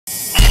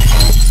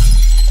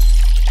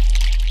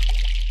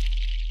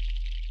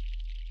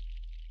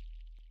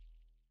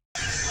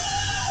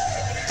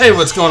Hey,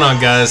 what's going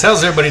on, guys?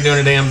 How's everybody doing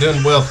today? I'm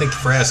doing well. Thank you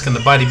for asking. The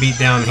Body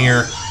Beatdown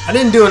here. I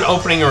didn't do an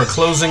opening or a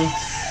closing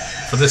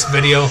for this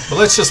video, but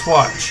let's just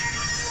watch.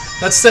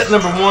 That's set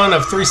number 1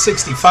 of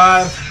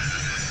 365.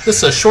 This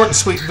is a short and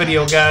sweet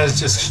video, guys.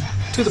 Just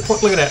to the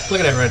point. Look at that. Look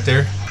at that right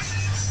there.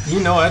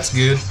 You know that's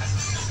good.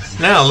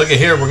 Now, look at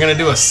here. We're going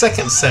to do a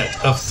second set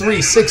of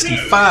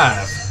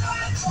 365.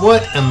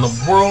 What in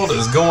the world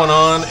is going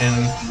on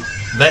in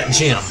that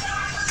gym?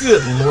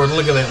 Good Lord,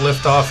 look at that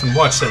lift off and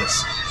watch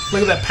this.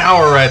 Look at that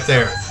power right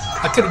there.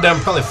 I could have done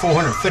probably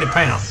 450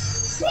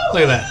 pounds.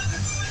 Look at that.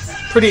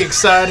 Pretty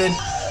excited.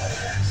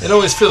 It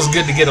always feels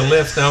good to get a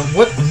lift. Now,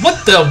 what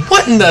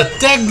in the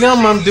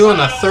dadgum I'm doing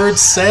a third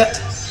set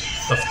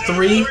of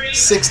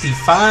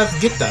 365?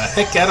 Get the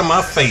heck out of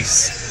my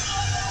face.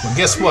 Well,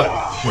 guess what?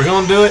 We're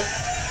going to do it.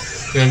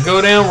 We're going to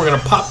go down. We're going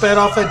to pop that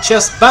off that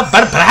chest. Look at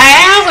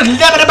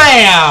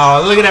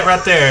that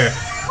right there.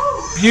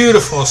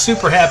 Beautiful.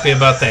 Super happy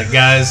about that,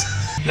 guys.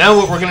 Now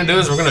what we're going to do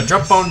is we're going to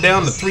drop on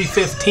down to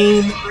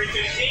 315.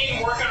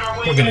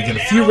 We're going to get a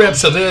few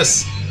reps of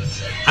this.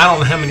 I don't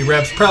know how many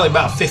reps. Probably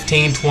about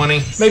 15,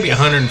 20. Maybe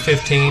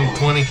 115,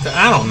 20.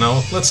 I don't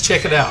know. Let's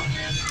check it out.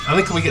 I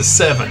think we get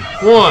 7.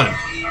 1,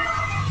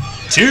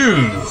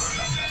 2,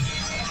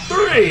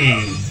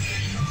 3,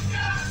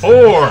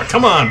 4.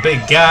 Come on,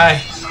 big guy.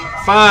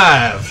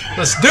 5.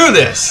 Let's do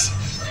this.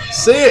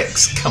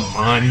 6. Come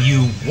on,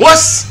 you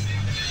wuss.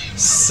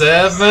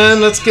 7.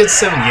 Let's get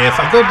 7. Yeah, if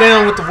I go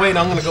down with the weight,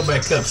 I'm going to go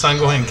back up. So I can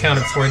go ahead and count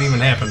it before it even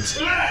happens.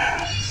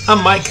 I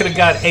might could have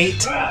got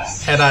 8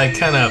 had I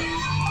kind of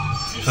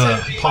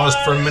paused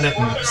for a minute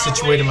and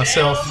situated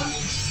myself.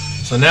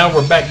 So now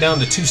we're back down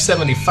to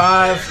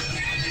 275.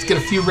 Let's get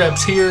a few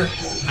reps here.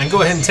 I can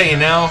go ahead and tell you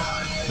now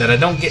that I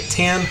don't get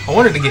 10. I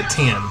wanted to get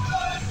 10.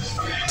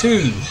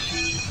 2,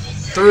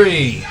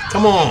 3.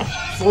 Come on.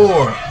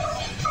 4,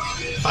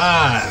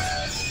 5,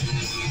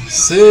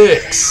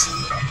 6.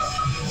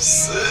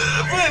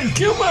 7,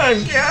 come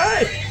on,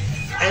 guy.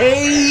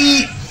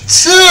 8. 8.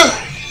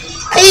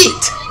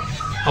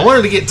 I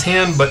wanted to get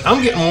 10, but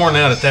I'm getting worn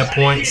out at that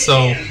point,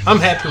 so I'm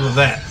happy with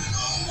that.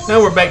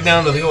 Now we're back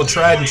down to the old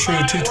tried and true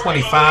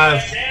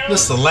 225.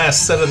 This is the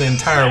last set of the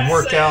entire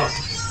workout,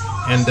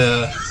 and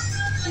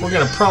we're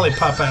gonna probably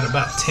pop out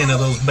about 10 of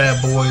those bad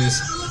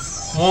boys.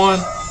 1,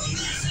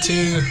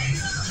 2,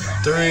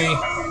 3,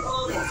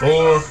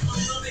 4,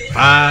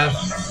 5,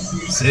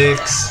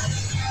 6,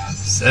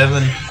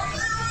 7.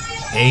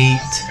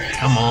 8,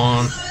 come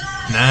on,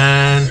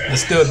 9,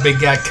 let's do it, big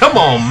guy, come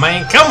on,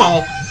 man, come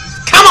on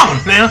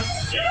now,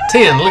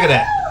 10, look at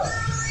that.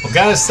 Well,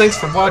 guys, thanks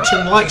for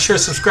watching. Like, share,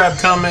 subscribe,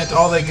 comment,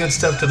 all that good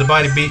stuff to the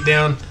Body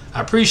Beatdown. I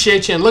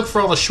appreciate you, and look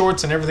for all the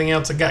shorts and everything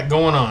else I got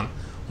going on.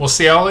 We'll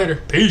see y'all later.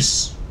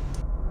 Peace.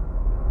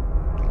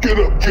 Get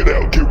up, get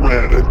out, get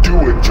ready, do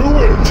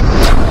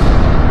it.